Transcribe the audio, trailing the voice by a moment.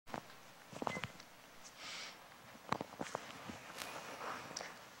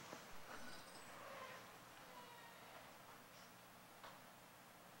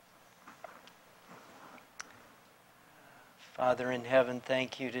Father in heaven,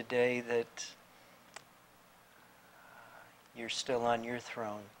 thank you today that you're still on your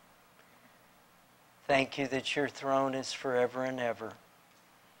throne. Thank you that your throne is forever and ever.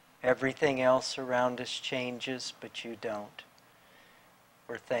 Everything else around us changes, but you don't.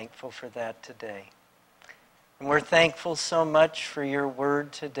 We're thankful for that today. And we're thankful so much for your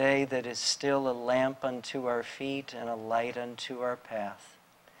word today that is still a lamp unto our feet and a light unto our path.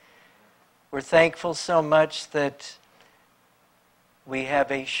 We're thankful so much that we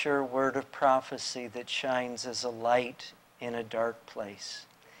have a sure word of prophecy that shines as a light in a dark place.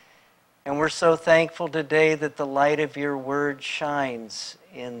 And we're so thankful today that the light of your word shines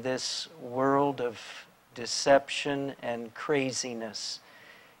in this world of deception and craziness,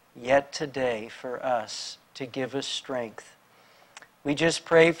 yet today for us to give us strength. We just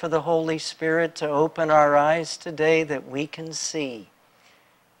pray for the Holy Spirit to open our eyes today that we can see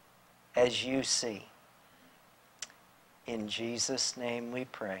as you see. In Jesus' name we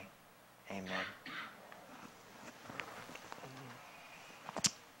pray. Amen.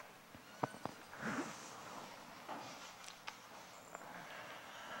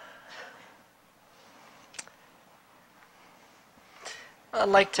 I'd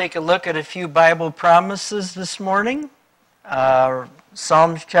like to take a look at a few Bible promises this morning.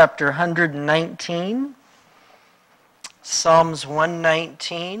 Psalms chapter 119. Psalms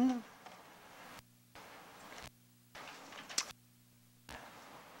 119.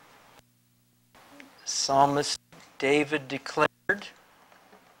 Psalmist David declared,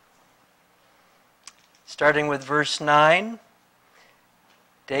 starting with verse 9,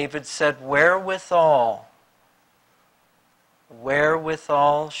 David said, Wherewithal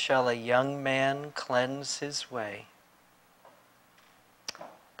shall a young man cleanse his way?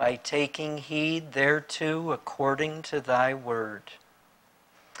 By taking heed thereto according to thy word.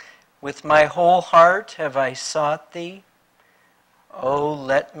 With my whole heart have I sought thee. O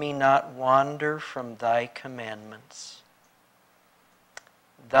let me not wander from thy commandments.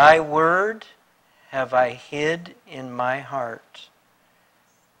 Thy word have I hid in my heart,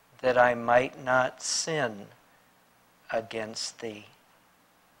 that I might not sin against thee.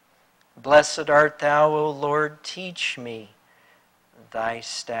 Blessed art thou, O Lord, teach me thy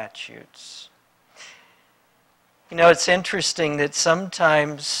statutes. You know, it's interesting that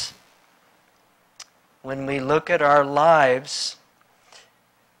sometimes when we look at our lives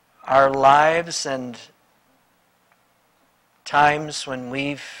and times when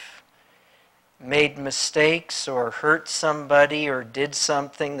we've made mistakes or hurt somebody or did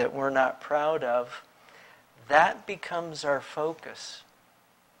something that we're not proud of, that becomes our focus.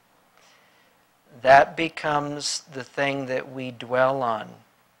 That becomes the thing that we dwell on.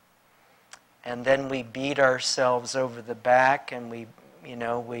 And then we beat ourselves over the back and we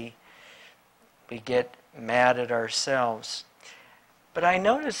get mad at ourselves. But I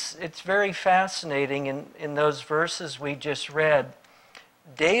notice it's very fascinating in those verses we just read.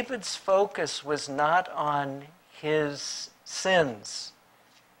 David's focus was not on his sins,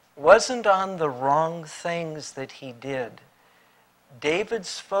 wasn't on the wrong things that he did.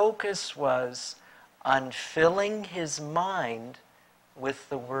 David's focus was on filling his mind with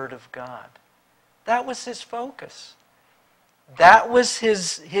the Word of God. That was his focus. That was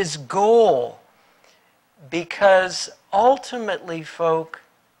his goal. Because ultimately, folk,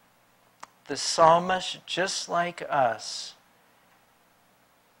 the psalmist, just like us,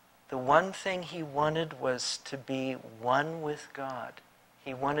 the one thing he wanted was to be one with God.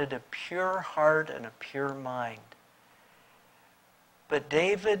 He wanted a pure heart and a pure mind. But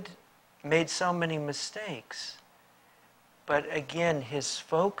David made so many mistakes. But again, his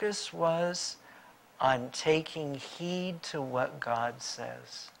focus was on taking heed to what God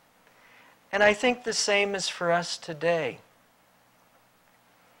says. And I think the same is for us today.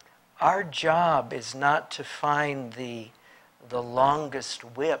 Our job is not to find the longest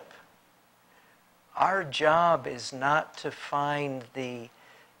whip. Our job is not to find the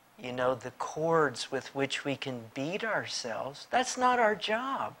cords with which we can beat ourselves. That's not our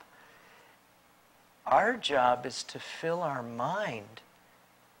job. Our job is to fill our mind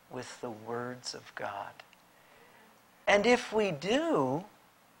with the words of God. And if we do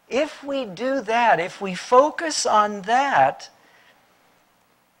that, if we focus on that,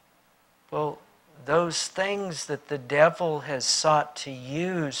 well, those things that the devil has sought to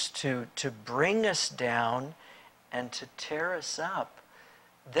use to bring us down and to tear us up,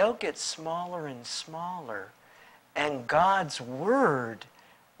 they'll get smaller and smaller. And God's word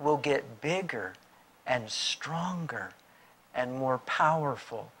will get bigger and stronger and more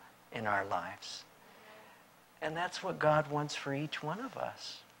powerful in our lives. And that's what God wants for each one of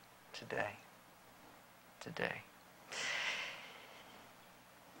us today.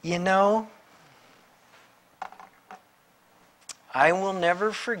 You know, I will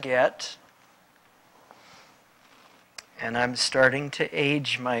never forget, and I'm starting to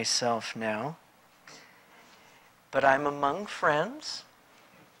age myself now, but I'm among friends,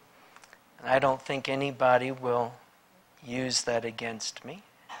 and I don't think anybody will use that against me.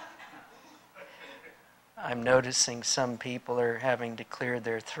 I'm noticing some people are having to clear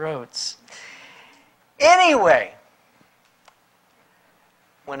their throats. Anyway,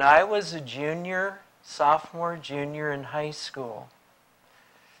 when I was a sophomore, junior in high school,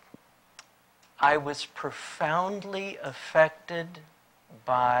 I was profoundly affected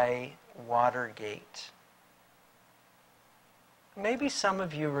by Watergate. Maybe some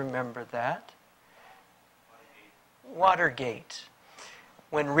of you remember that. Watergate.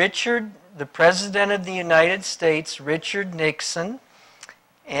 When the President of the United States, Richard Nixon,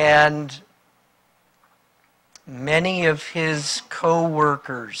 and many of his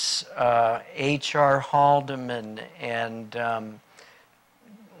co-workers, H.R. Haldeman and,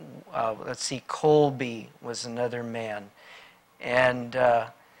 Colby was another man. And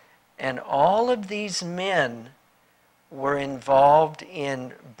all of these men were involved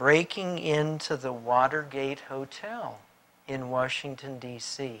in breaking into the Watergate Hotel in Washington,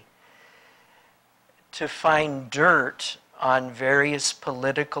 D.C. to find dirt on various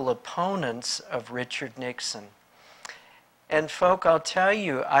political opponents of Richard Nixon. And folk, I'll tell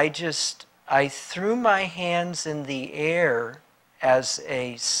you, I threw my hands in the air as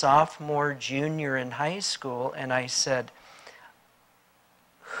a sophomore, junior in high school, and I said,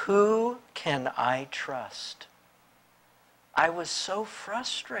 who can I trust? I was so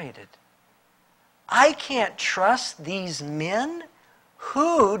frustrated. I can't trust these men.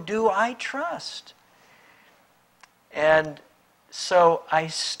 Who do I trust? And so I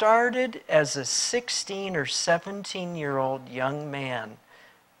started as a 16 or 17-year-old young man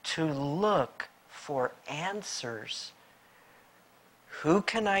to look for answers. Who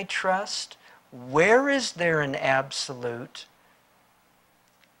can I trust? Where is there an absolute?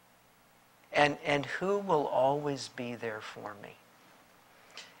 And who will always be there for me?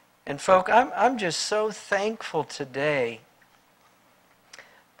 And folk, I'm just so thankful today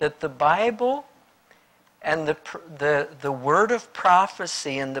that the Bible and the word of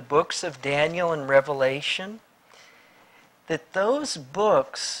prophecy in the books of Daniel and Revelation, that those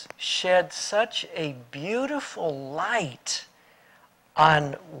books shed such a beautiful light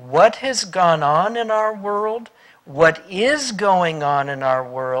on what has gone on in our world, what is going on in our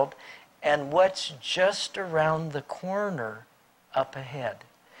world, and what's just around the corner up ahead.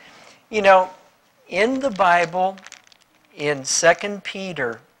 You know, in the Bible, in 2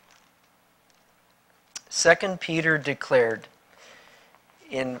 Peter declared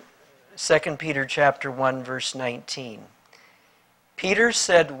in 2 Peter chapter 1, verse 19, Peter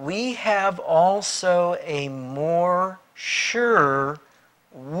said, we have also a more sure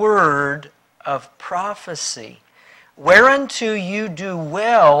word of prophecy, whereunto you do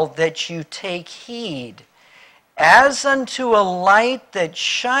well that you take heed, as unto a light that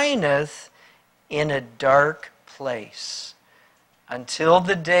shineth in a dark place, until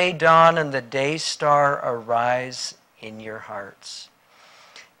the day dawn and the day star arise in your hearts.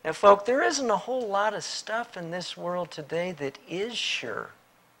 Now, folk, there isn't a whole lot of stuff in this world today that is sure.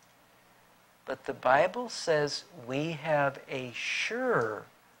 But the Bible says we have a sure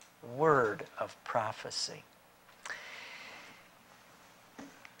word of prophecy.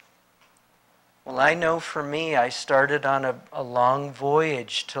 Well, I know for me, I started on a long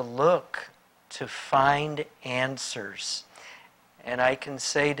voyage to look, to find answers. And I can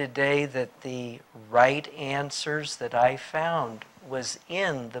say today that the right answers that I found was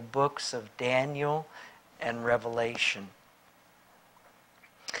in the books of Daniel and Revelation.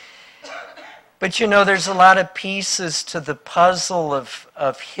 But you know, there's a lot of pieces to the puzzle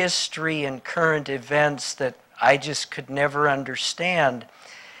of history and current events that I just could never understand.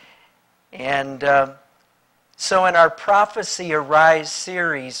 And so in our Prophecy Arise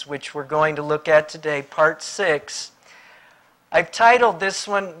series, which we're going to look at today, part 6, I've titled this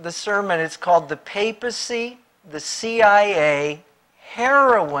one, the sermon, it's called The Papacy, the CIA,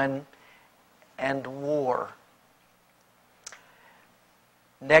 Heroin, and War.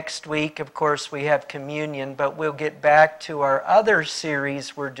 Next week, of course, we have communion, but we'll get back to our other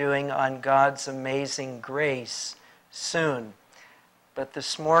series we're doing on God's amazing grace soon. But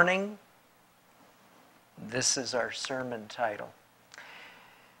this morning, this is our sermon title.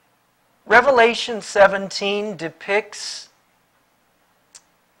 Revelation 17 depicts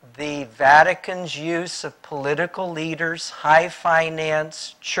the Vatican's use of political leaders, high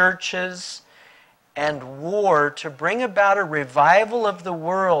finance, churches, and war to bring about a revival of the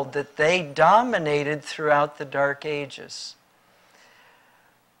world that they dominated throughout the Dark Ages.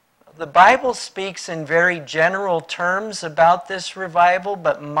 The Bible speaks in very general terms about this revival,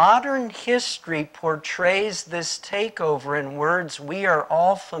 but modern history portrays this takeover in words we are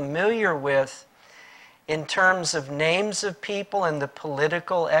all familiar with in terms of names of people in the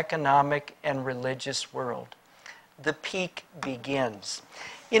political, economic, and religious world. The peak begins.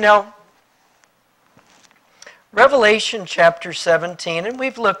 You know, Revelation chapter 17, and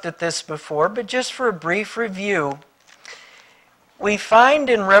we've looked at this before, but just for a brief review, we find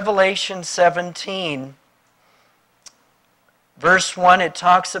in Revelation 17, verse 1, it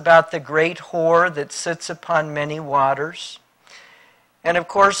talks about the great whore that sits upon many waters. And of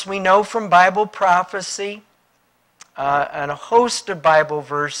course, we know from Bible prophecy and a host of Bible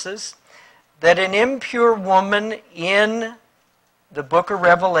verses that an impure woman in the book of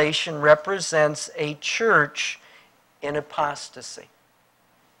Revelation represents a church in apostasy.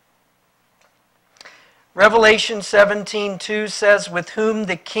 Revelation 17:2 says, with whom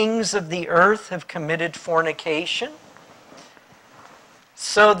the kings of the earth have committed fornication.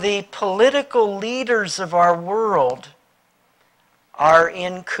 So the political leaders of our world are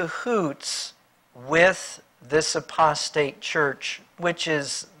in cahoots with this apostate church, which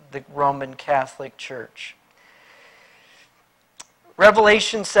is the Roman Catholic Church.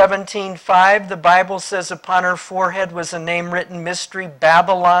 Revelation 17:5, the Bible says, upon her forehead was a name written, Mystery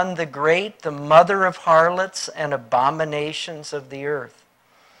Babylon the Great, the mother of harlots and abominations of the earth.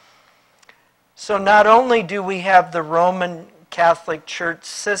 So not only do we have the Roman Catholic Church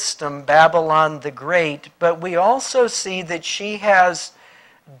system, Babylon the Great, but we also see that she has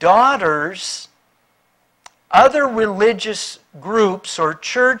daughters, other religious groups or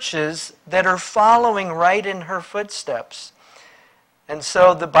churches that are following right in her footsteps. And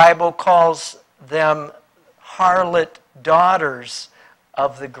so the Bible calls them harlot daughters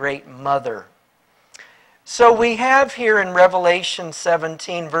of the Great Mother. So we have here in Revelation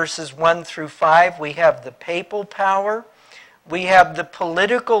 17, verses 1 through 5, we have the papal power, we have the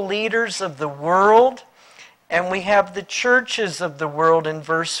political leaders of the world, and we have the churches of the world in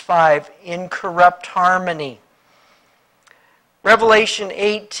verse 5 in corrupt harmony. Revelation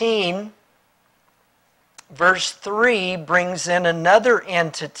 18, verse 3 brings in another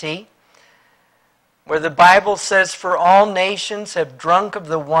entity where the Bible says, for all nations have drunk of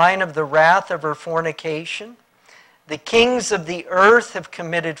the wine of the wrath of her fornication. The kings of the earth have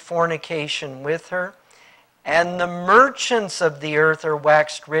committed fornication with her, and the merchants of the earth are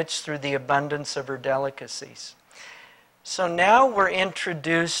waxed rich through the abundance of her delicacies. So now we're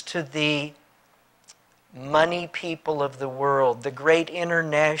introduced to the money people of the world, the great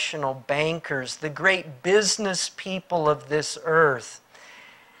international bankers, the great business people of this earth.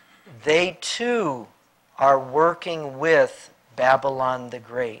 They too are working with Babylon the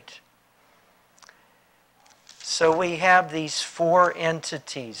Great. So we have these four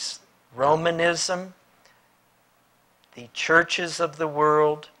entities: Romanism, the churches of the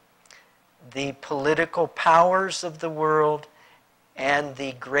world, the political powers of the world, and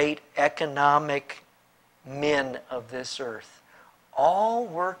the great economic men of this earth, all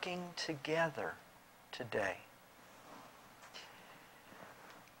working together today.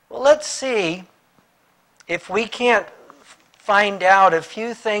 Well, let's see if we can't find out a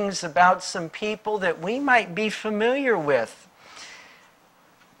few things about some people that we might be familiar with.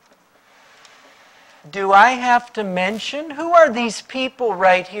 Do I have to mention? Who are these people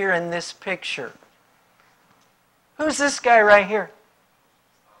right here in this picture? Who's this guy right here?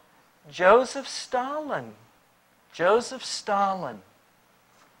 Joseph Stalin. Joseph Stalin.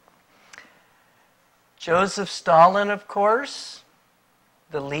 Joseph Stalin, of course,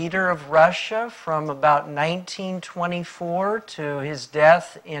 the leader of Russia from about 1924 to his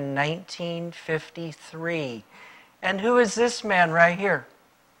death in 1953. And who is this man right here?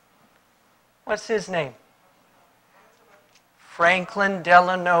 What's his name? Franklin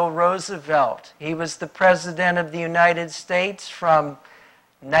Delano Roosevelt. He was the President of the United States from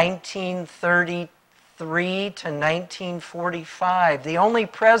 1933 to 1945. The only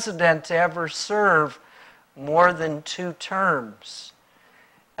president to ever serve more than 2 terms.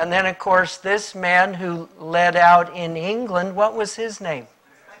 And then, of course, this man who led out in England, what was his name?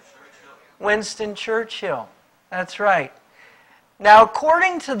 Winston Churchill. That's right. Now,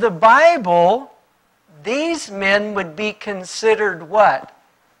 according to the Bible, these men would be considered what?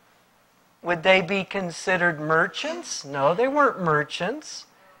 Would they be considered merchants? No, they weren't merchants.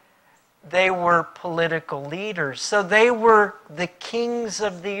 They were political leaders. So they were the kings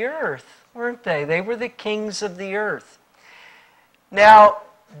of the earth, weren't they? They were the kings of the earth. Now,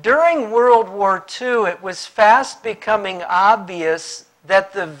 during World War II, it was fast becoming obvious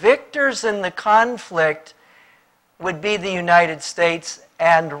that the victors in the conflict would be the United States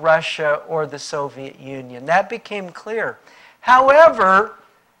and Russia or the Soviet Union. That became clear. However,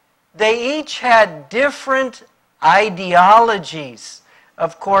 they each had different ideologies.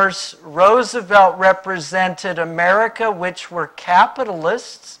 Of course, Roosevelt represented America, which were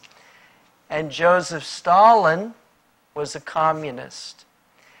capitalists, and Joseph Stalin was a communist.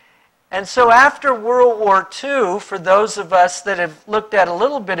 And so after World War II, for those of us that have looked at a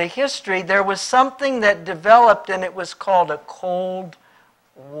little bit of history, there was something that developed, and it was called a Cold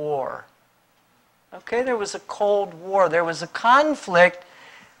War. Okay, there was a Cold War. There was a conflict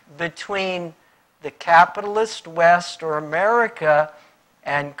between the capitalist West, or America,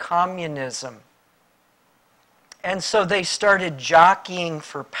 and communism. And so they started jockeying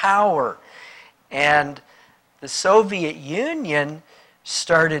for power. And the Soviet Union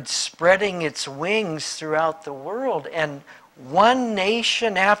started spreading its wings throughout the world, and one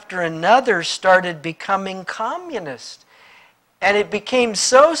nation after another started becoming communist. And it became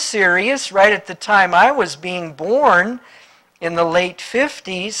so serious right at the time I was being born in the late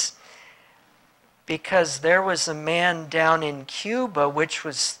 50s, because there was a man down in Cuba, which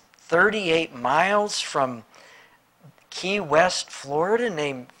was 38 miles from Key West, Florida,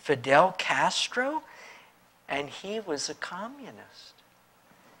 named Fidel Castro, and he was a communist.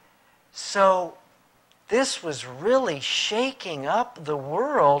 So this was really shaking up the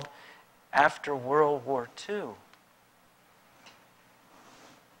world after World War II.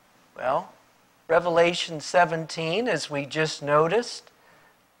 Well, Revelation 17, as we just noticed,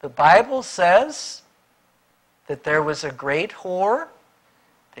 the Bible says that there was a great whore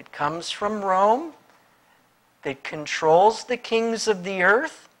that comes from Rome, that controls the kings of the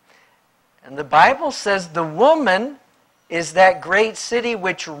earth. And the Bible says the woman is that great city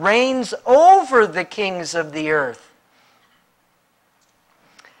which reigns over the kings of the earth.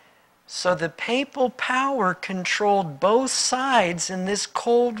 So the papal power controlled both sides in this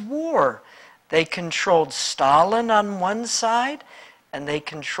Cold War. They controlled Stalin on one side, and they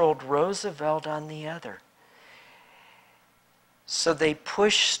controlled Roosevelt on the other. So they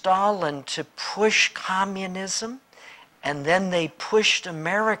pushed Stalin to push communism, and then they pushed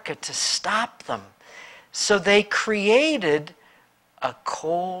America to stop them. So they created a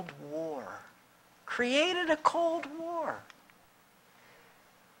Cold War. Created a Cold War.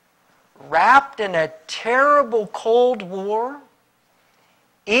 Wrapped in a terrible Cold War,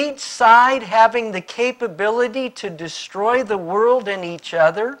 each side having the capability to destroy the world and each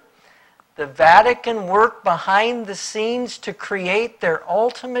other. The Vatican worked behind the scenes to create their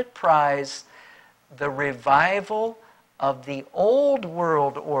ultimate prize, the revival of the old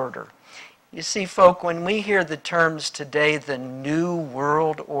world order. You see, folk, when we hear the terms today, the New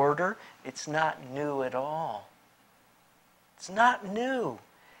World Order, it's not new at all. It's not new.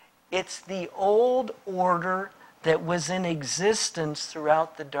 It's the old order that was in existence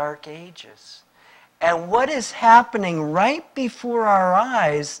throughout the Dark Ages. And what is happening right before our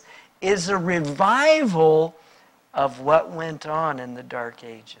eyes is a revival of what went on in the Dark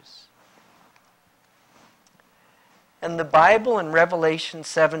Ages. And the Bible in Revelation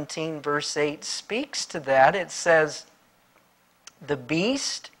 17, verse 8, speaks to that. It says, the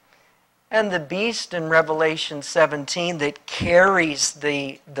beast, and the beast in Revelation 17 that carries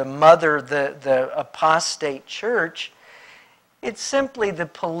the mother, the apostate church, it's simply the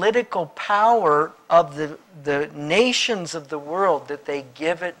political power of the nations of the world, that they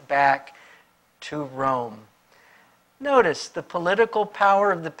give it back to Rome. Notice the political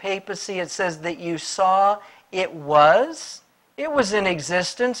power of the papacy. It says that you saw it was in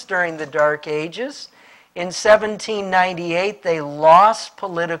existence during the Dark Ages. In 1798, they lost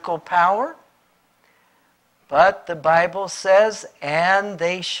political power. But the Bible says, and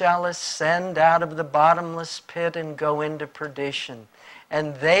they shall ascend out of the bottomless pit and go into perdition.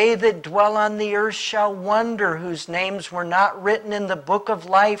 And they that dwell on the earth shall wonder, whose names were not written in the book of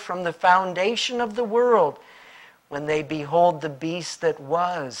life from the foundation of the world, when they behold the beast that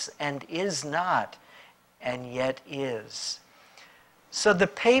was and is not, and yet is. So the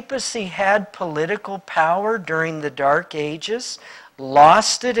papacy had political power during the Dark Ages,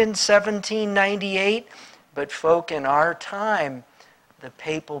 lost it in 1798, but folk, in our time, the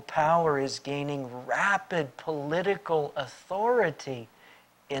papal power is gaining rapid political authority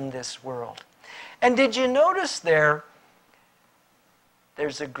in this world. And did you notice there's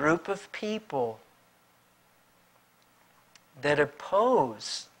a group of people that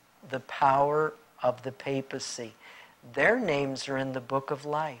oppose the power of the papacy? Their names are in the book of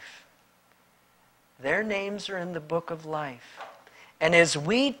life. Their names are in the book of life. And as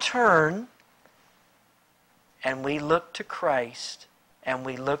we turn and we look to Christ and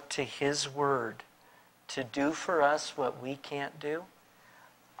we look to His Word to do for us what we can't do,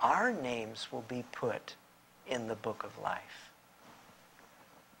 our names will be put in the book of life.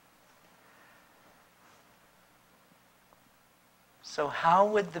 So how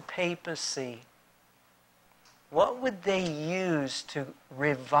would the papacy, what would they use to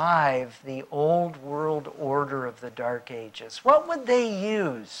revive the old world order of the Dark Ages? What would they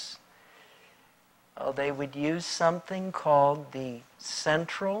use? Oh, they would use something called the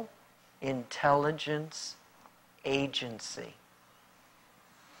Central Intelligence Agency.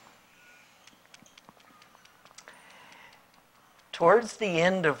 Towards the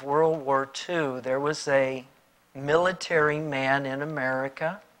end of World War II, there was a military man in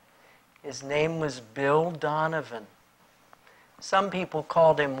America. His name was Bill Donovan. Some people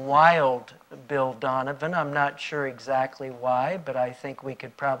called him Wild Bill Donovan. I'm not sure exactly why, but I think we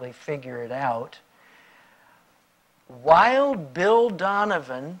could probably figure it out. Wild Bill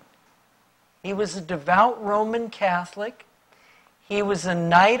Donovan, he was a devout Roman Catholic. He was a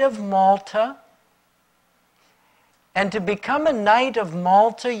Knight of Malta. And to become a Knight of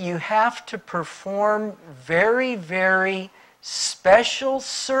Malta, you have to perform very, very special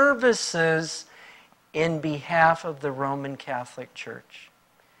services in behalf of the Roman Catholic Church.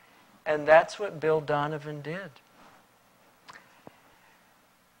 And that's what Bill Donovan did.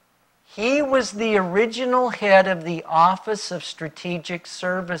 He was the original head of the Office of Strategic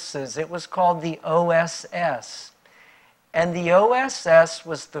Services. It was called the OSS. And the OSS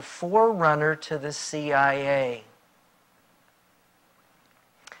was the forerunner to the CIA.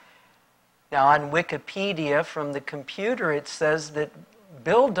 Now, on Wikipedia, from the computer, it says that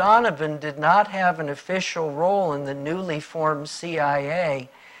Bill Donovan did not have an official role in the newly formed CIA,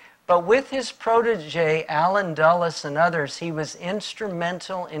 but with his protege, Alan Dulles and others, he was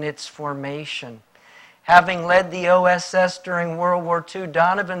instrumental in its formation. Having led the OSS during World War II,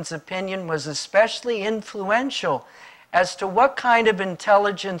 Donovan's opinion was especially influential as to what kind of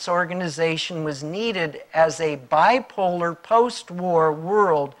intelligence organization was needed as a bipolar post-war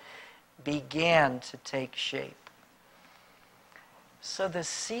world began to take shape. So the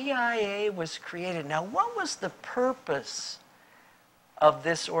CIA was created. Now, what was the purpose of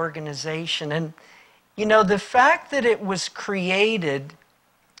this organization? And, you know, the fact that it was created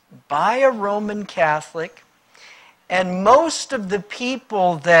by a Roman Catholic, and most of the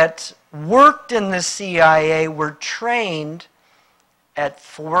people that worked in the CIA were trained at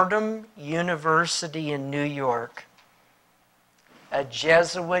Fordham University in New York, a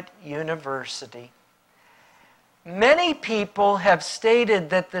Jesuit university. Many people have stated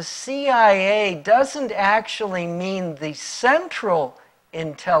that the CIA doesn't actually mean the Central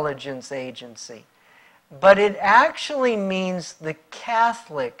Intelligence Agency, but it actually means the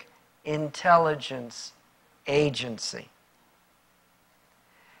Catholic Intelligence Agency.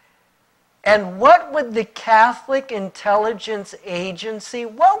 And what would the Catholic Intelligence Agency,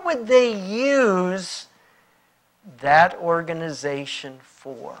 what would they use that organization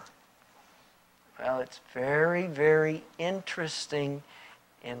for? Well, it's very, very interesting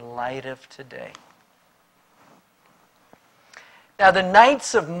in light of today. Now, the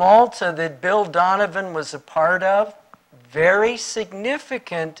Knights of Malta that Bill Donovan was a part of, very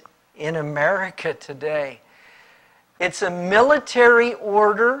significant in America today. It's a military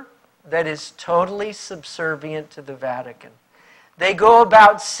order that is totally subservient to the Vatican. They go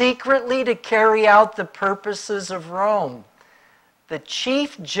about secretly to carry out the purposes of Rome. The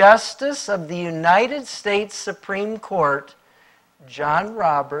Chief Justice of the United States Supreme Court, John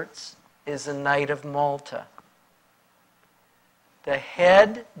Roberts, is a Knight of Malta. The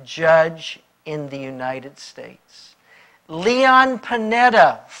head judge in the United States. Leon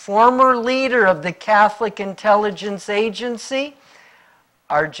Panetta, former leader of the Catholic Intelligence Agency,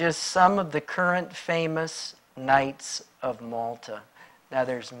 are just some of the current famous Knights of Malta. Now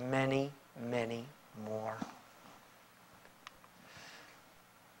there's many, many more.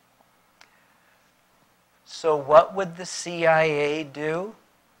 So what would the CIA do?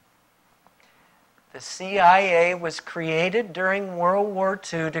 The CIA was created during World War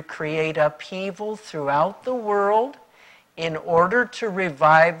II to create upheaval throughout the world in order to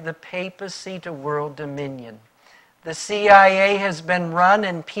revive the papacy to world dominion. The CIA has been run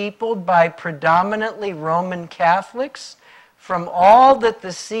and peopled by predominantly Roman Catholics. From all that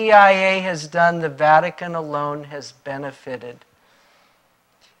the CIA has done, the Vatican alone has benefited.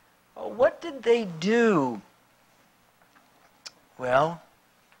 Well, what did they do? Well,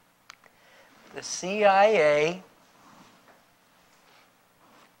 the CIA,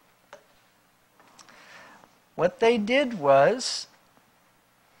 what they did was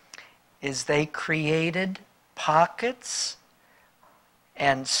is they created pockets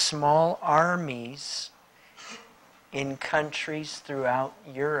and small armies in countries throughout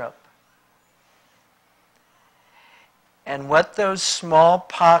Europe. And what those small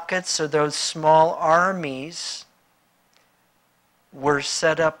pockets or those small armies were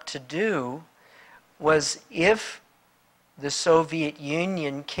set up to do was, if the Soviet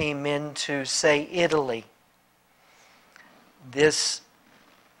Union came into, say, Italy, this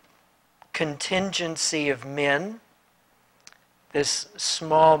contingency of men, this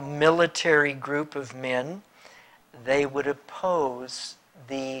small military group of men, they would oppose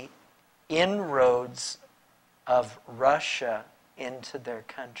the inroads of Russia into their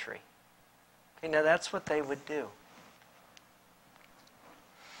country. Okay, now that's what they would do.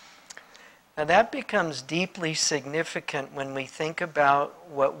 Now that becomes deeply significant when we think about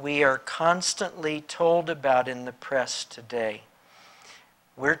what we are constantly told about in the press today.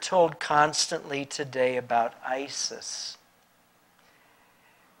 We're told constantly today about ISIS.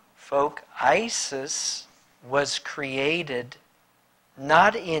 Folk, ISIS was created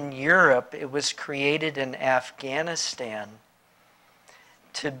not in Europe, it was created in Afghanistan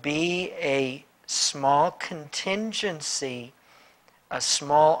to be a small contingency, a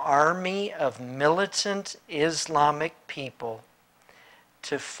small army of militant Islamic people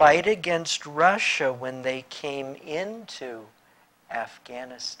to fight against Russia when they came into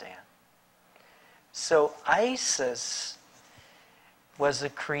Afghanistan. So ISIS was a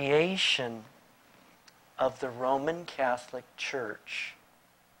creation of the Roman Catholic Church.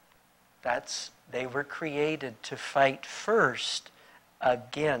 They were created to fight first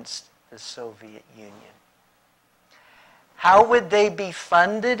against the Soviet Union. How would they be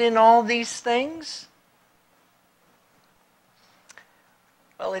funded in all these things?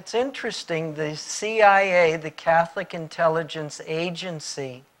 Well, it's interesting. The CIA, the Catholic Intelligence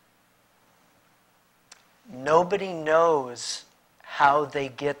Agency, nobody knows how they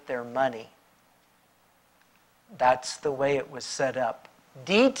get their money. That's the way it was set up.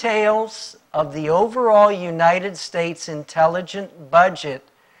 Details of the overall United States intelligence budget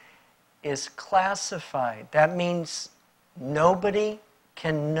is classified. That means nobody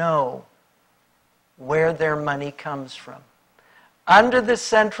can know where their money comes from. Under the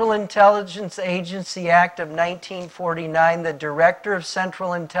Central Intelligence Agency Act of 1949, the Director of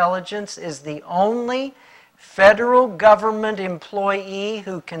Central Intelligence is the only federal government employee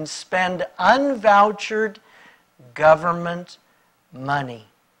who can spend unvouchered government money.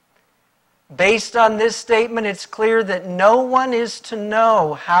 Based on this statement, it's clear that no one is to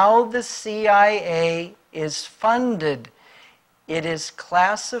know how the CIA is funded. It is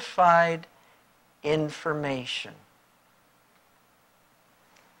classified information.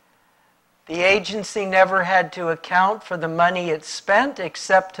 The agency never had to account for the money it spent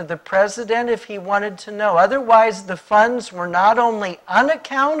except to the president if he wanted to know. Otherwise, the funds were not only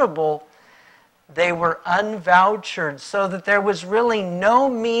unaccountable, they were unvouchered, so that there was really no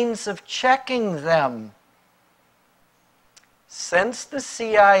means of checking them. Since the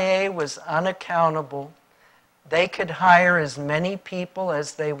CIA was unaccountable, they could hire as many people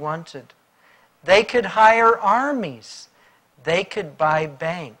as they wanted. They could hire armies. They could buy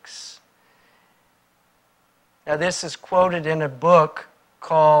banks. Now, this is quoted in a book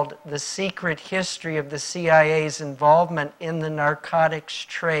called The Secret History of the CIA's Involvement in the Narcotics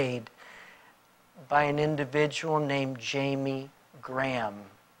Trade by an individual named Jamie Graham.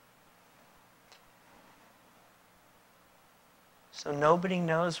 So nobody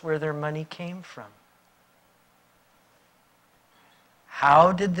knows where their money came from.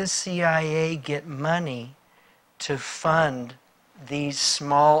 How did the CIA get money to fund these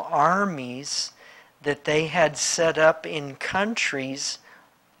small armies that they had set up in countries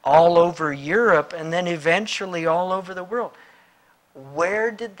all over Europe and then eventually all over the world? Where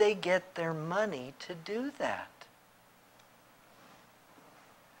did they get their money to do that?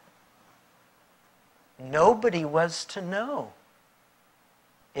 Nobody was to know.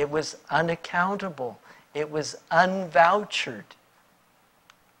 It was unaccountable. It was unvouchered.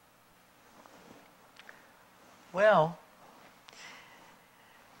 Well,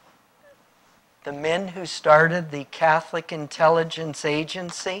 the men who started the Catholic Intelligence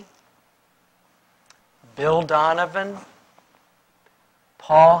Agency, Bill Donovan,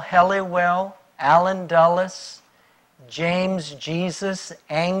 Paul Helliwell, Alan Dulles, James Jesus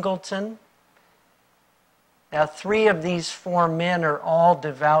Angleton. Now, 3 of these 4 men are all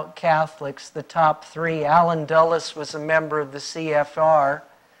devout Catholics. The top 3, Alan Dulles was a member of the CFR.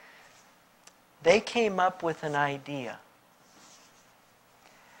 They came up with an idea.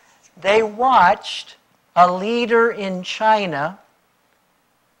 They watched a leader in China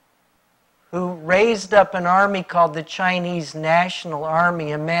who raised up an army called the Chinese National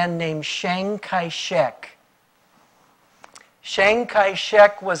Army, a man named Chiang Kai-shek. Chiang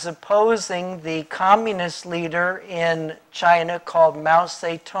Kai-shek was opposing the communist leader in China called Mao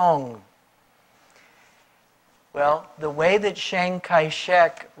Zedong. Well, the way that Chiang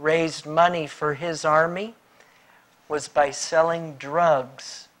Kai-shek raised money for his army was by selling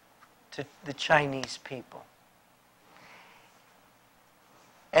drugs to the Chinese people.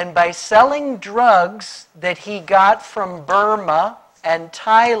 And by selling drugs that he got from Burma and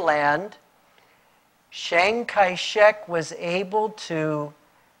Thailand, Chiang Kai-shek was able to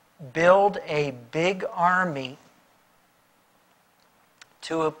build a big army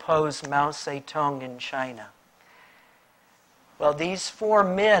to oppose Mao Zedong in China. Well, these four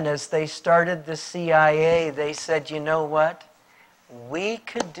men, as they started the CIA, they said, you know what? We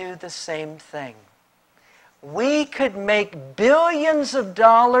could do the same thing. We could make billions of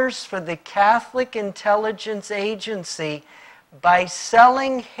dollars for the Catholic Intelligence Agency by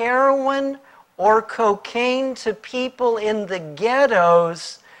selling heroin or cocaine to people in the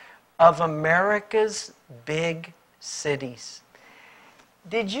ghettos of America's big cities.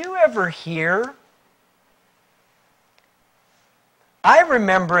 Did you ever hear? I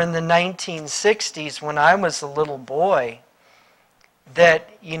remember in the 1960s when I was a little boy that,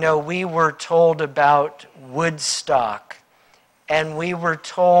 we were told about Woodstock, and we were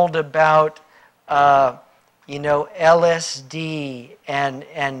told about, LSD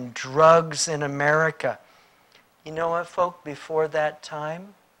and drugs in America. You know what, folk? Before that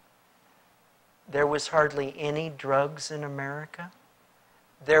time, there was hardly any drugs in America.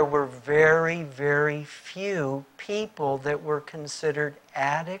 There were very, very few people that were considered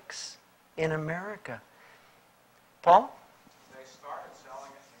addicts in America. Paul? They started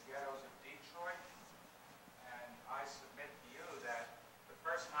selling it in the ghettos of Detroit, and I submit to you that the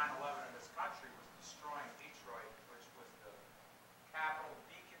first 9/11 in this country was destroying Detroit, which was the capital,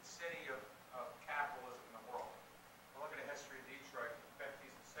 beacon city of capitalism in the world. Look at the history of Detroit in the 50s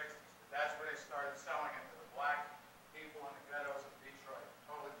and 60s. But that's where they started selling it to the black people in the ghettos of Detroit.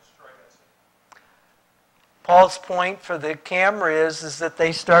 Totally destroyed that city. Paul's point for the camera is that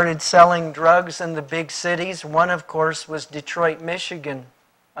they started selling drugs in the big cities. One, of course, was Detroit, Michigan.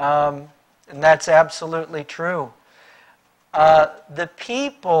 And that's absolutely true. The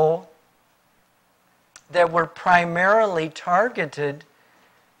people that were primarily targeted,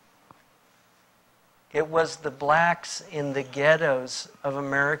 it was the blacks in the ghettos of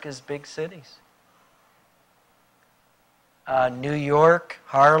America's big cities. New York,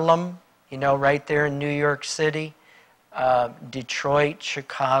 Harlem, right there in New York City, Detroit,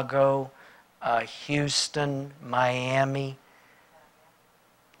 Chicago, Houston, Miami,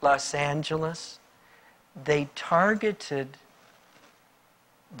 Los Angeles. They targeted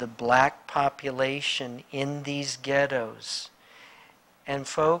the black population in these ghettos. And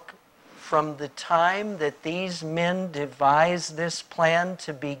folk, from the time that these men devised this plan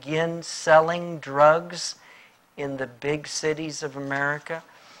to begin selling drugs in the big cities of America,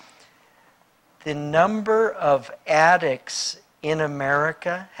 the number of addicts in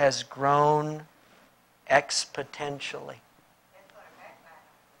America has grown exponentially.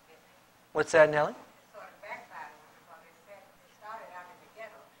 What's that, Nellie?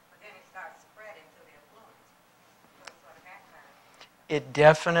 It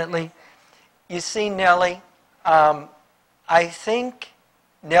definitely. You see, Nellie, I think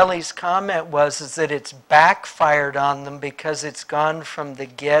Nellie's comment was that it's backfired on them because it's gone from the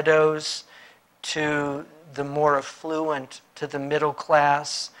ghettos to the more affluent, to the middle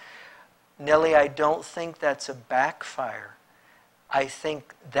class. Nellie, I don't think that's a backfire. I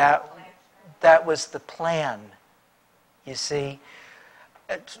think that was the plan, you see.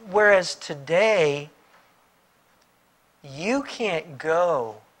 Whereas today, you can't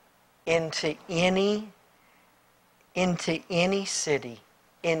go into any city,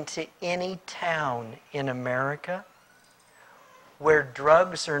 into any town in America where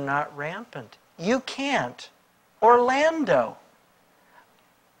drugs are not rampant. You can't. Orlando,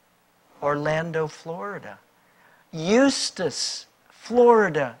 Florida. Eustis,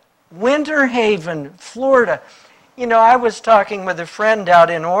 Florida. Winter Haven, Florida. I was talking with a friend out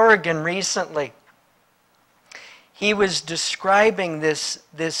in Oregon recently. He was describing this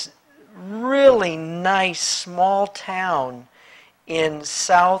really nice small town in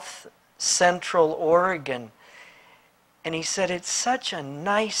south central Oregon. And he said, it's such a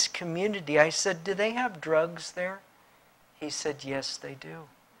nice community. I said, do they have drugs there? He said, yes, they do.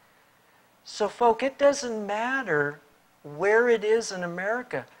 So, folk, it doesn't matter where it is in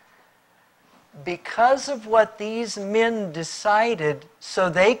America. because of what these men decided, so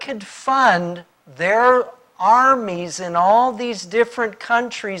they could fund their armies in all these different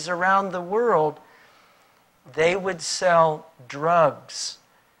countries around the world, they would sell drugs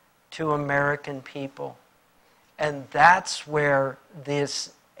to American people. And that's where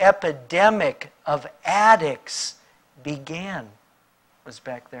this epidemic of addicts began. Was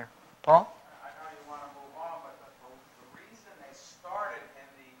back there. Paul? I know you want to move on, but the reason they started in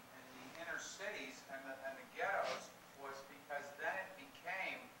the inner cities and the ghettos was because then it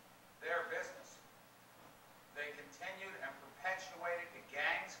became their business. They continued and perpetuated. The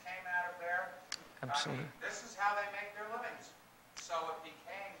gangs came out of there. Absolutely. I mean, this is how they make their livings. So it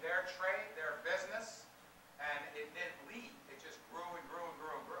became their trade, their business, and it didn't leave. It just grew and grew and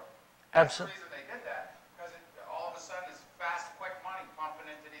grew and grew. That's the reason they did that, because all of a sudden it's fast, quick money pumping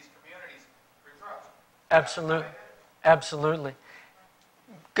into these communities for drugs. Absolutely. Absolutely.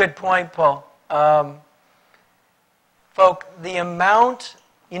 Good point, Paul. Folk, the amount,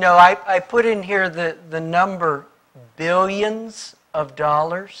 I put in here the number billions of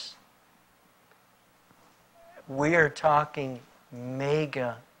dollars. We are talking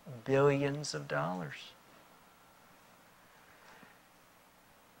mega billions of dollars.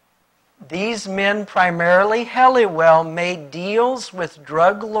 These men, primarily Helliwell, made deals with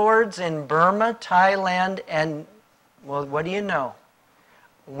drug lords in Burma, Thailand, and, well, what do you know?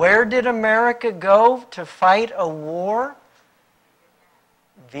 Where did America go to fight a war?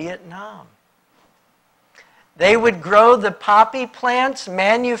 Vietnam. They would grow the poppy plants,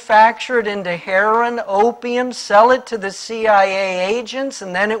 manufacture it into heroin, opium, sell it to the CIA agents,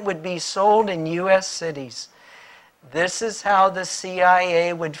 and then it would be sold in U.S. cities. This is how the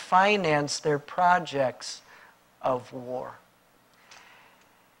CIA would finance their projects of war.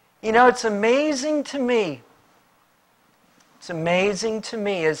 It's amazing to me. It's amazing to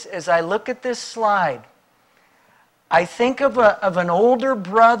me as I look at this slide. I think of an older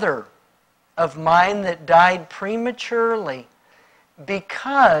brother of mine that died prematurely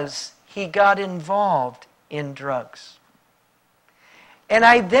because he got involved in drugs. And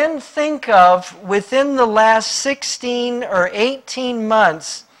I then think of, within the last 16 or 18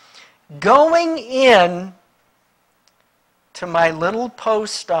 months, going in to my little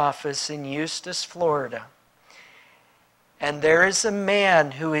post office in Eustis, Florida. And there is a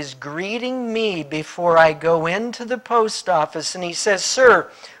man who is greeting me before I go into the post office. And he says, "Sir,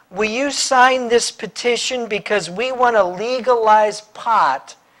 will you sign this petition because we want to legalize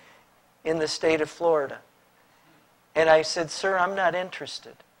pot in the state of Florida?" And I said, "Sir, I'm not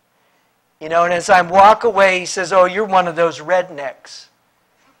interested." And as I walk away, he says, "Oh, you're one of those rednecks."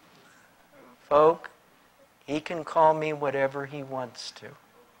 Folk, he can call me whatever he wants to.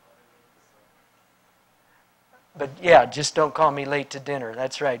 But yeah, just don't call me late to dinner.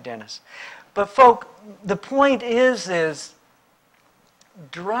 That's right, Dennis. But folk, the point is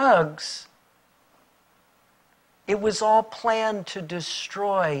drugs, it was all planned to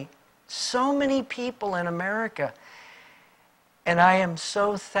destroy so many people in America. And I am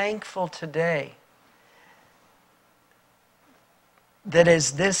so thankful today that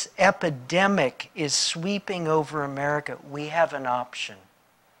as this epidemic is sweeping over America, we have an option.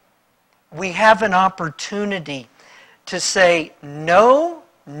 We have an opportunity to say no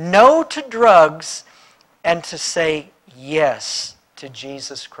to drugs and to say yes to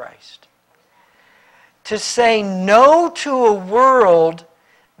Jesus Christ. To say no to a world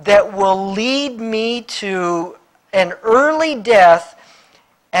that will lead me to an early death,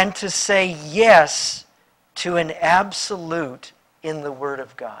 and to say yes to an absolute in the Word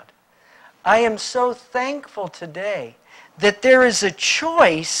of God. I am so thankful today that there is a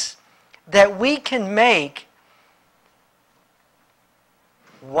choice that we can make,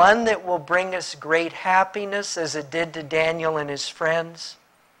 one that will bring us great happiness as it did to Daniel and his friends,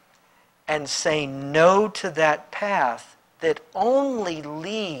 and say no to that path that only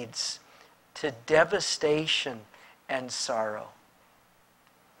leads to devastation and sorrow.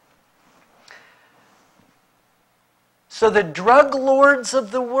 So the drug lords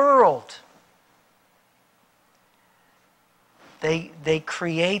of the world, they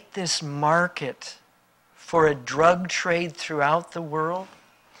create this market for a drug trade throughout the world.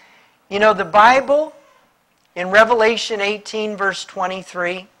 The Bible, in Revelation 18, verse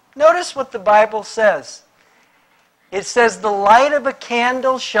 23, notice what the Bible says. It says, "The light of a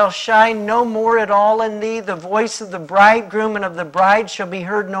candle shall shine no more at all in thee. The voice of the bridegroom and of the bride shall be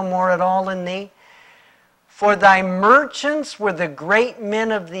heard no more at all in thee. For thy merchants were the great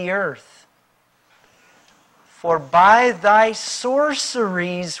men of the earth. For by thy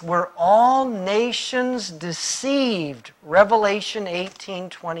sorceries were all nations deceived." Revelation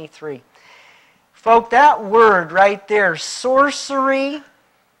 18:23. Folk, that word right there, sorcery,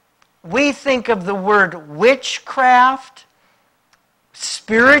 we think of the word witchcraft,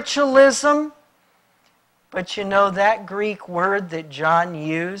 spiritualism, but you know that Greek word that John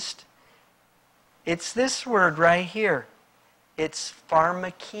used, it's this word right here. It's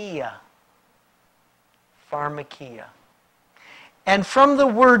pharmakia. Pharmakia. And from the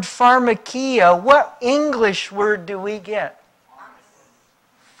word pharmakia, what English word do we get?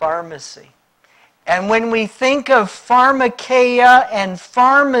 Pharmacy. And when we think of pharmakeia and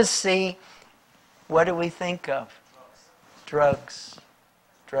pharmacy, what do we think of? Drugs.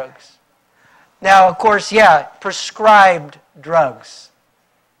 Drugs. Now, of course, yeah, prescribed drugs.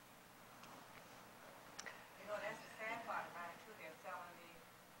 You know, that's the sad part about it, too. They're selling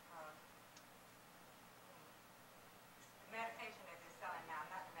the medication that they're selling now,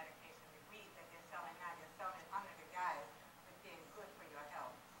 not the medication, the weed that they're selling now, they're selling it under the guise of being good for your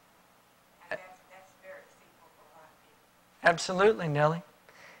health. And that's very deceitful for a lot of people. Absolutely, Nellie.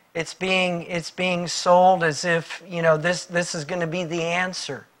 It's being sold as if, you know, this is going to be the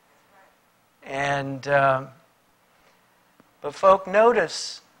answer. And but folk,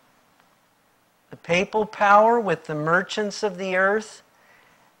 notice the papal power with the merchants of the earth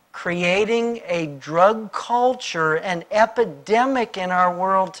creating a drug culture, an epidemic in our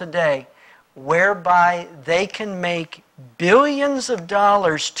world today, whereby they can make billions of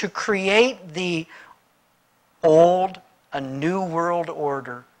dollars to create the old, a new world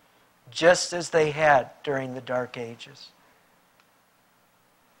order, just as they had during the Dark Ages.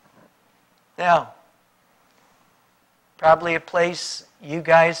 Now, probably a place you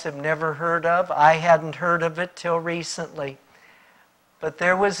guys have never heard of. I hadn't heard of it till recently. But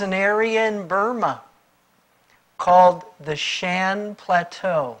there was an area in Burma called the Shan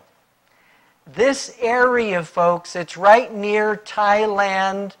Plateau. This area, folks, it's right near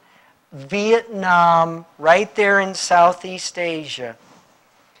Thailand, Vietnam, right there in Southeast Asia.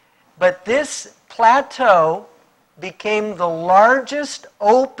 But this plateau became the largest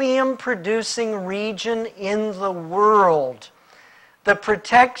opium-producing region in the world. The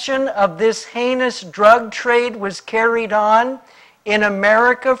protection of this heinous drug trade was carried on in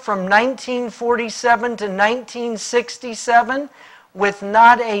America from 1947 to 1967 with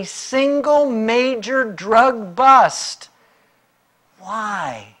not a single major drug bust.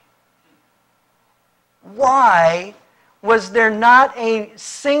 Why? Why was there not a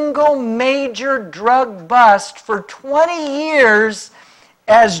single major drug bust for 20 years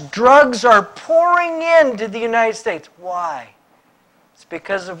as drugs are pouring into the United States? Why? It's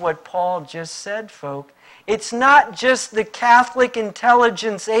because of what Paul just said, folk. It's not just the Catholic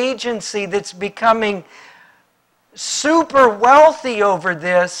Intelligence Agency that's becoming super wealthy over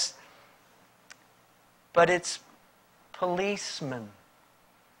this, but it's policemen.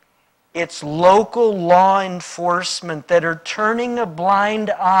 It's local law enforcement that are turning a blind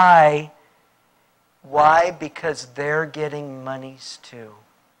eye. Why? Because they're getting monies too.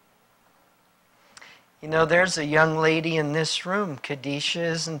 You know, there's a young lady in this room, Kadisha,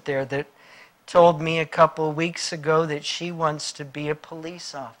 isn't there, that told me a couple of weeks ago that she wants to be a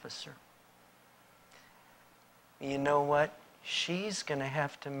police officer. You know what? She's going to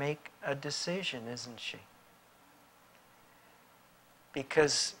have to make a decision, isn't she?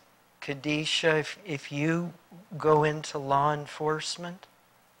 Because Kadisha, if you go into law enforcement,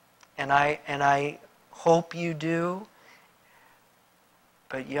 and I hope you do,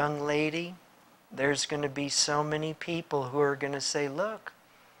 but young lady, there's going to be so many people who are going to say, look,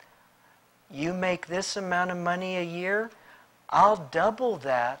 you make this amount of money a year, I'll double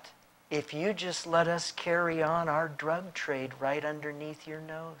that if you just let us carry on our drug trade right underneath your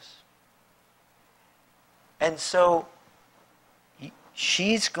nose. And so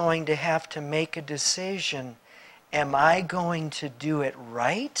she's going to have to make a decision. Am I going to do it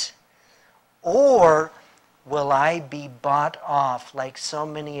right? Or will I be bought off like so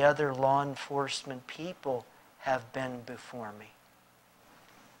many other law enforcement people have been before me?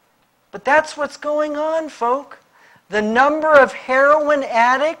 But that's what's going on, folk. The number of heroin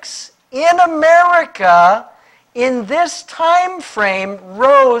addicts in America in this time frame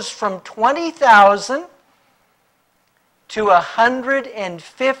rose from 20,000 to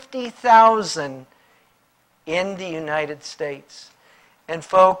 150,000 in the United States. And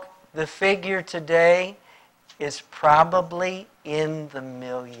folk, the figure today is probably in the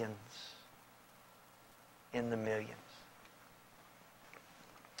millions. In the millions.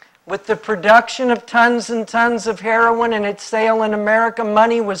 With the production of tons and tons of heroin and its sale in America,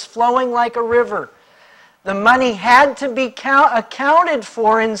 money was flowing like a river. The money had to be accounted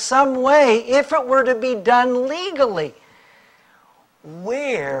for in some way if it were to be done legally.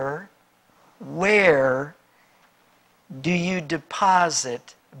 Where where do you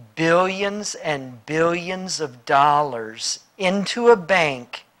deposit billions and billions of dollars into a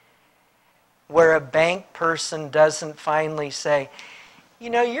bank where a bank person doesn't finally say, you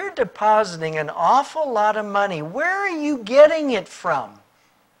know, you're depositing an awful lot of money. Where are you getting it from?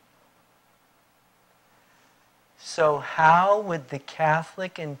 So how would the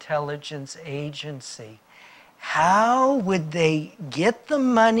Catholic Intelligence Agency, how would they get the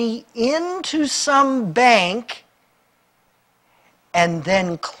money into some bank and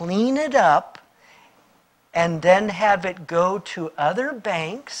then clean it up and then have it go to other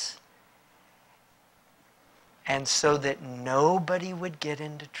banks, and so that nobody would get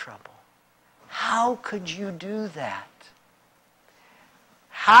into trouble? How could you do that?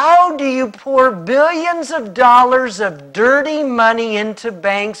 How do you pour billions of dollars of dirty money into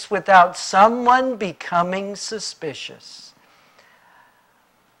banks without someone becoming suspicious?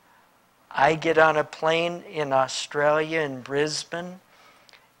 I get on a plane in Australia, in Brisbane,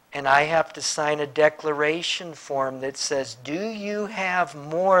 and I have to sign a declaration form that says, do you have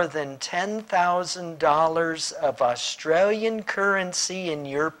more than $10,000 of Australian currency in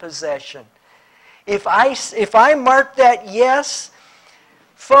your possession? If I mark that yes,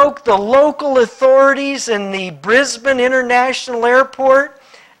 folk, the local authorities in the Brisbane International Airport,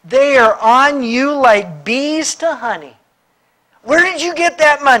 they are on you like bees to honey. Where did you get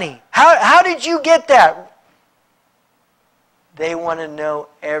that money? How did you get that? They want to know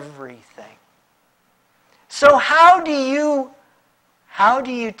everything. So how do you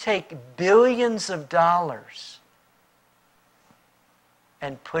take billions of dollars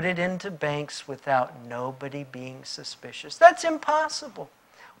and put it into banks without nobody being suspicious? That's impossible.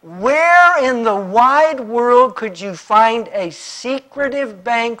 Where in the wide world could you find a secretive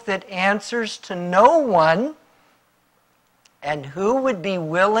bank that answers to no one, and who would be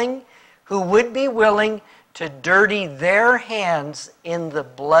willing to dirty their hands in the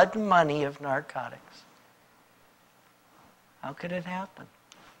blood money of narcotics? How could it happen?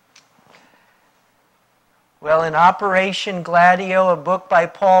 Well, in Operation Gladio, a book by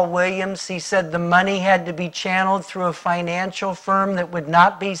Paul Williams, he said the money had to be channeled through a financial firm that would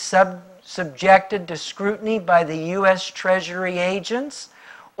not be subjected to scrutiny by the U.S. Treasury agents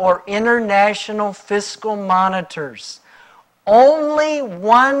or international fiscal monitors. Only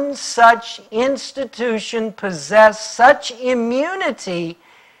one such institution possessed such immunity,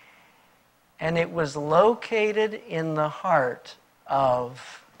 and it was located in the heart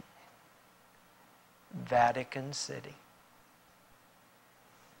of Vatican City.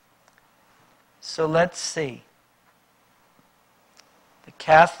 So let's see. The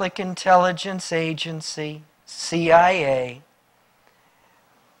Catholic Intelligence Agency, CIA,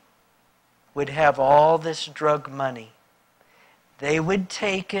 would have all this drug money. They would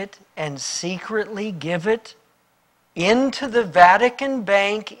take it and secretly give it into the Vatican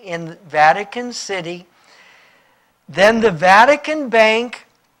Bank in Vatican City. Then the Vatican Bank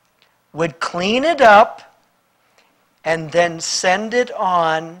would clean it up and then send it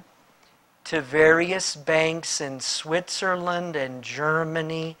on to various banks in Switzerland and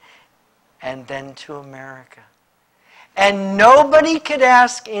Germany and then to America. And nobody could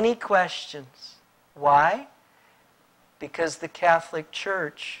ask any questions. Why? Because the Catholic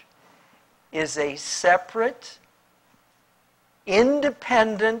Church is a separate,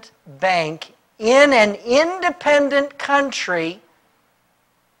 independent bank in an independent country,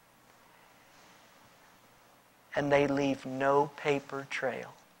 and they leave no paper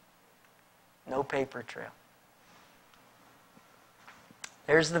trail. No paper trail.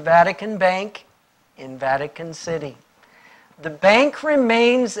 There's the Vatican Bank in Vatican City. The bank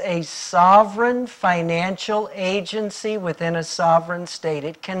remains a sovereign financial agency within a sovereign state.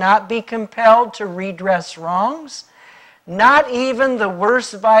 It cannot be compelled to redress wrongs, not even the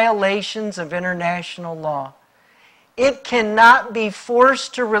worst violations of international law. It cannot be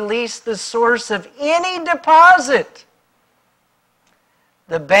forced to release the source of any deposit.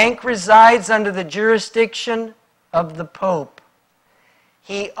 The bank resides under the jurisdiction of the Pope.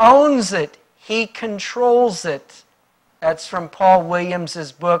 He owns it. He controls it. That's from Paul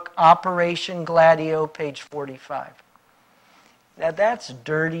Williams' book, Operation Gladio, page 45. Now that's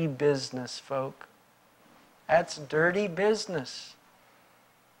dirty business, folk. That's dirty business.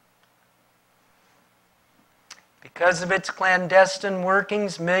 Because of its clandestine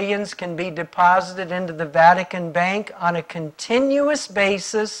workings, millions can be deposited into the Vatican Bank on a continuous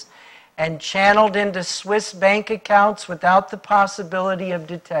basis and channeled into Swiss bank accounts without the possibility of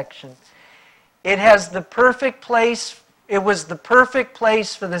detection. It was the perfect place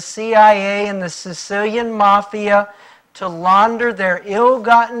for the CIA and the Sicilian Mafia to launder their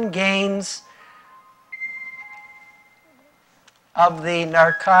ill-gotten gains of the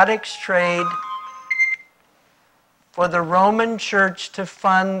narcotics trade for the Roman Church to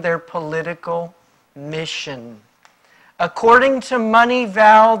fund their political mission. According to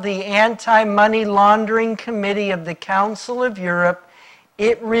Moneyval, the Anti-Money Laundering Committee of the Council of Europe,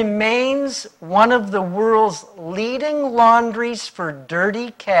 it remains one of the world's leading laundries for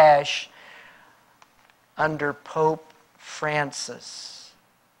dirty cash under Pope Francis.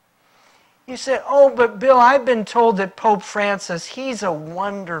 You say, oh, but Bill, I've been told that Pope Francis, he's a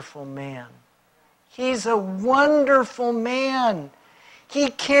wonderful man. He's a wonderful man. He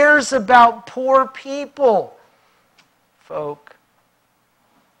cares about poor people. Folk,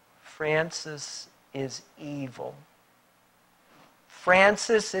 Francis is evil.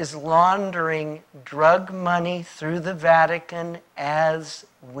 Francis is laundering drug money through the Vatican as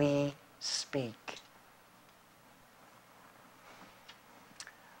we speak.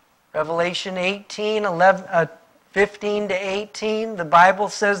 Revelation 15 to 18, the Bible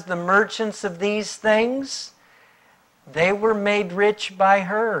says the merchants of these things, they were made rich by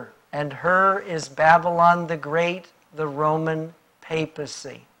her, and her is Babylon the Great, the Roman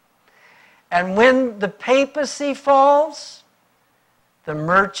papacy. And when the papacy falls, the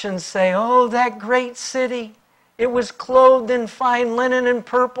merchants say, oh, that great city, it was clothed in fine linen and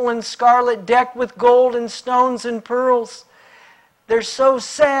purple and scarlet, decked with gold and stones and pearls. They're so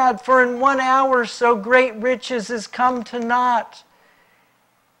sad, for in 1 hour so great riches is come to naught.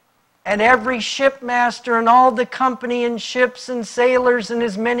 And every shipmaster and all the company in ships and sailors and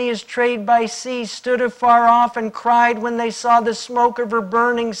as many as trade by sea stood afar off and cried when they saw the smoke of her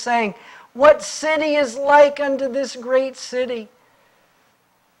burning, saying, what city is like unto this great city?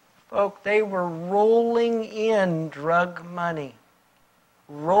 Folk, they were rolling in drug money.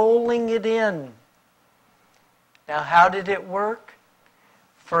 Rolling it in. Now, how did it work?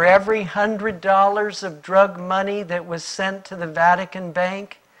 For every $100 of drug money that was sent to the Vatican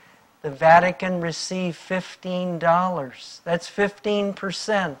Bank, the Vatican received $15. That's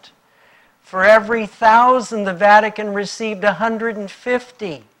 15%. For every 1,000, the Vatican received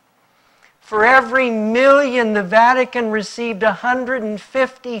 150. For every million, the Vatican received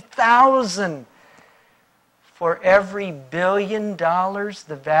 150,000. For every $1 billion,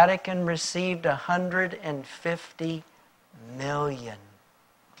 the Vatican received 150 million.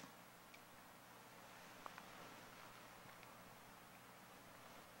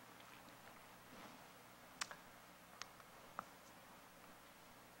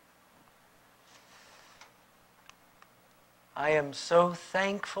 I am so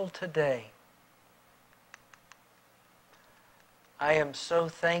thankful today. I am so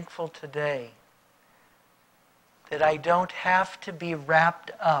thankful today that I don't have to be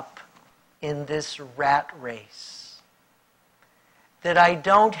wrapped up in this rat race. That I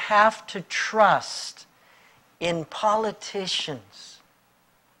don't have to trust in politicians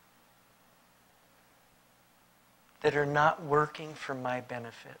that are not working for my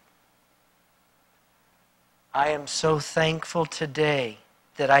benefit. I am so thankful today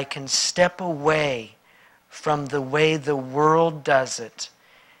that I can step away from the way the world does it,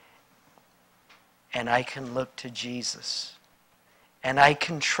 and I can look to Jesus. And I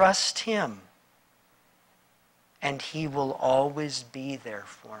can trust Him, and He will always be there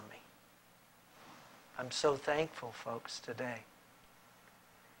for me. I'm so thankful, folks, today.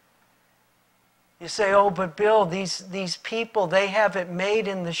 You say, oh, but Bill, these people, they have it made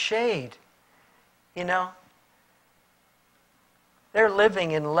in the shade. You know, they're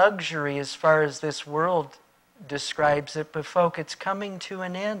living in luxury as far as this world describes it, but folk, it's coming to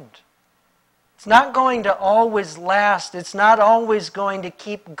an end. It's not going to always last. It's not always going to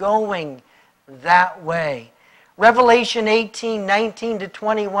keep going that way. Revelation 18, 19 to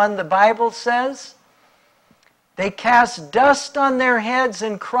 21, the Bible says, they cast dust on their heads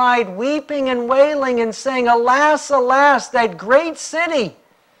and cried, weeping and wailing and saying, alas, alas, that great city,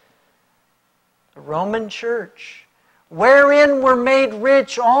 the Roman Church, wherein were made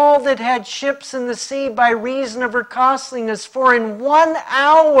rich all that had ships in the sea by reason of her costliness, for in 1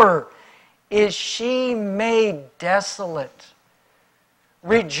 hour is she made desolate.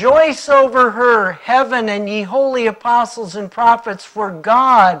 Rejoice over her, heaven, and ye holy apostles and prophets, for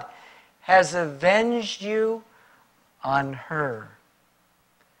God has avenged you on her.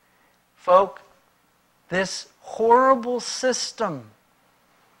 Folk, this horrible system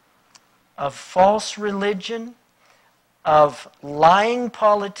of false religion, of lying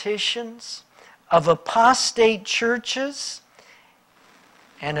politicians, of apostate churches,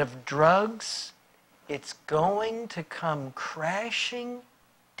 and of drugs, it's going to come crashing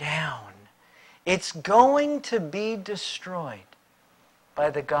down. It's going to be destroyed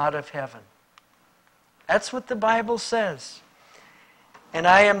by the God of heaven. That's what the Bible says. And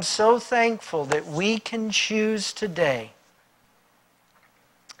I am so thankful that we can choose today.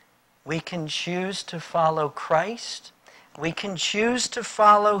 We can choose to follow Christ. We can choose to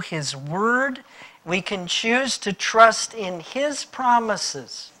follow His Word. We can choose to trust in His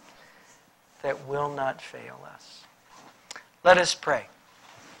promises that will not fail us. Let us pray.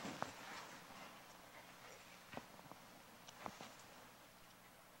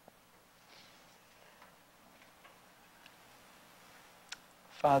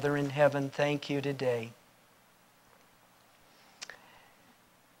 Father in heaven, thank you today.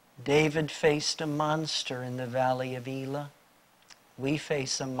 David faced a monster in the valley of Elah. We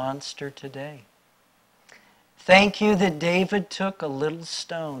face a monster today. Thank you that David took a little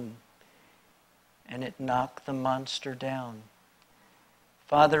stone and it knocked the monster down.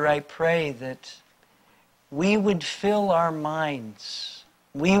 Father, I pray that we would fill our minds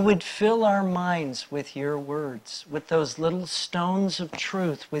with your words, with those little stones of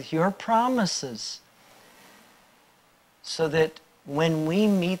truth, with your promises, so that when we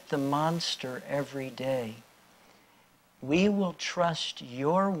meet the monster every day, we will trust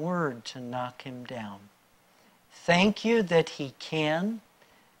your word to knock him down. Thank you that he can.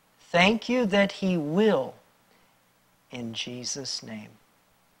 Thank you that he will. In Jesus' name,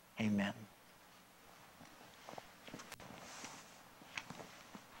 amen.